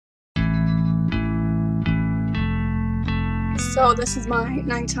So this is my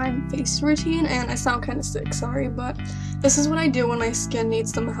nighttime face routine, and I sound kind of sick, sorry, but this is what I do when my skin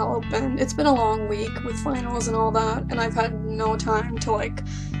needs some help, and it's been a long week with finals and all that, and I've had no time to like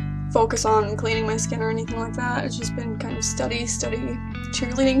focus on cleaning my skin or anything like that. It's just been kind of study,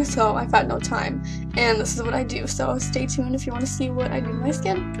 cheerleading, so I've had no time, and this is what I do, so stay tuned if you want to see what I do to my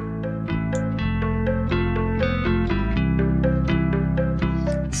skin.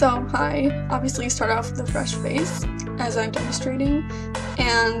 So, hi, obviously start off with a fresh face, as I'm demonstrating,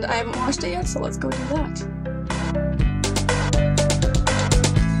 and I haven't washed it yet, so let's go do that.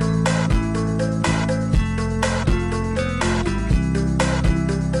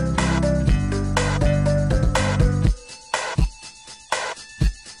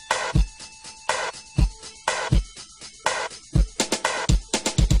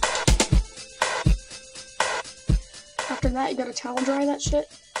 After that, you gotta towel dry that shit.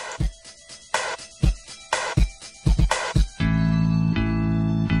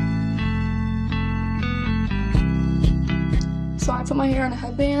 So I put my hair in a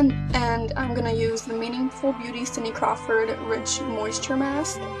headband, and I'm gonna use the Meaningful Beauty Cindy Crawford Rich Moisture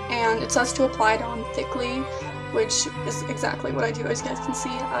Mask, and it says to apply it on thickly, which is exactly what I do. As you guys can see,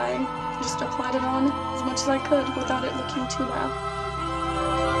 I just applied it on as much as I could without it looking too bad.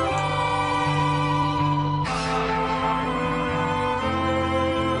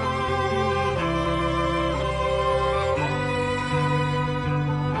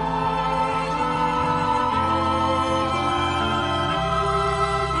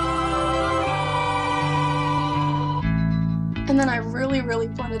 And then I really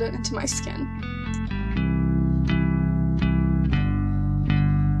blended it into my skin.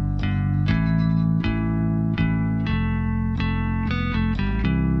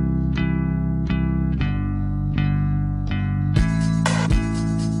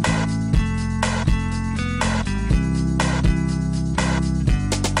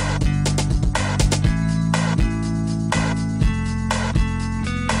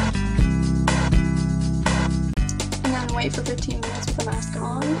 Wait for 15 minutes with the mask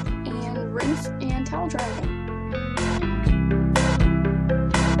on, and rinse and towel dry again.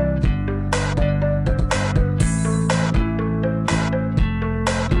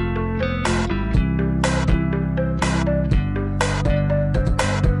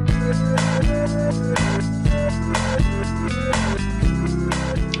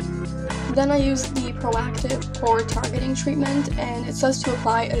 Then I use the Proactive Pore Targeting Treatment, and it says to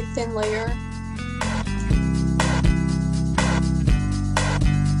apply a thin layer.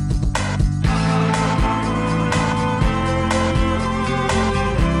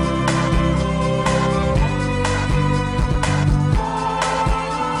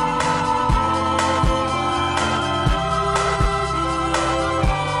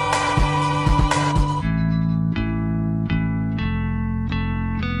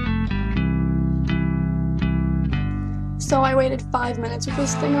 So I waited 5 minutes with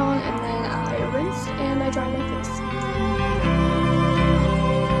this thing on, and then I rinsed and I dried my face.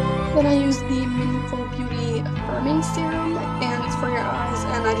 Then I used the Meaningful Beauty Firming Serum, and it's for your eyes,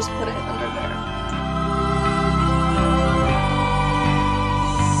 and I just put it under there.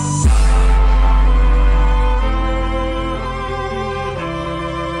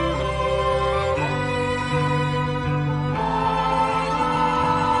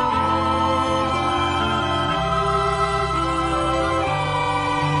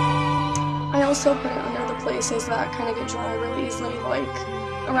 I also put it under the places that kind of get dry really easily, like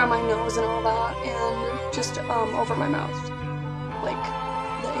around my nose and all that, and just over my mouth, like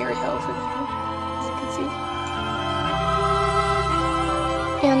the area over there, as you can see.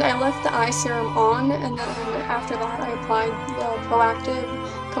 And I left the eye serum on, and then after that I applied the Proactive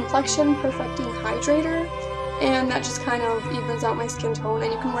Complexion Perfecting Hydrator, and that just kind of evens out my skin tone,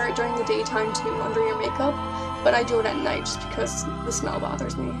 and you can wear it during the daytime too, under your makeup. But I do it at night just because the smell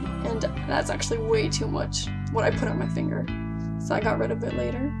bothers me, and that's actually way too much what I put on my finger, so I got rid of it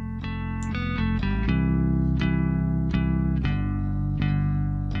later.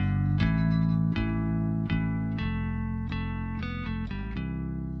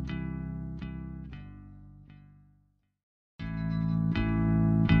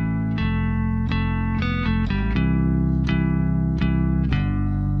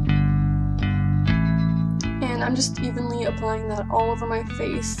 I'm just evenly applying that all over my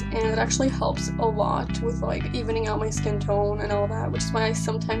face, and it actually helps a lot with like evening out my skin tone and all that, which is why I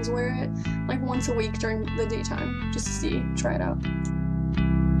sometimes wear it like once a week during the daytime, just to try it out.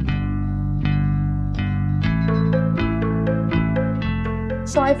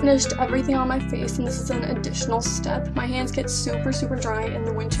 So I finished everything on my face, and this is an additional step. My hands get super dry in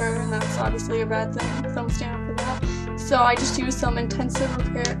the winter, and that's obviously a bad thing, thumbs down for that. So I just use some intensive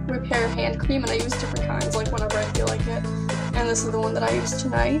repair hand cream, and I use different kinds, like whenever I feel like it. And this is the one that I used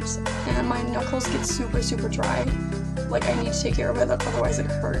tonight, and my knuckles get super dry. Like, I need to take care of it, otherwise it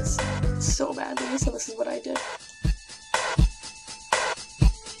hurts so badly, so this is what I did.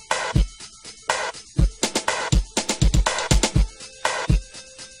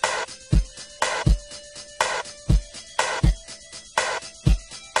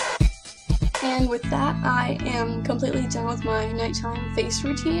 And with that, I am completely done with my nighttime face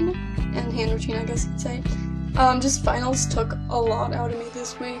routine, and hand routine, I guess you could say. Just finals took a lot out of me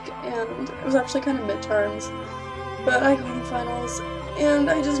this week, and it was actually kind of midterms. But I got the finals, and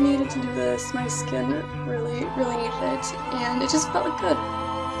I just needed to do this. My skin really needed it, and it just felt good.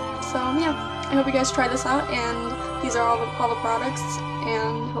 So yeah, I hope you guys try this out, and these are all the products,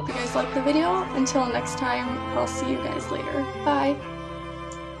 and hope you guys like the video. Until next time, I'll see you guys later. Bye!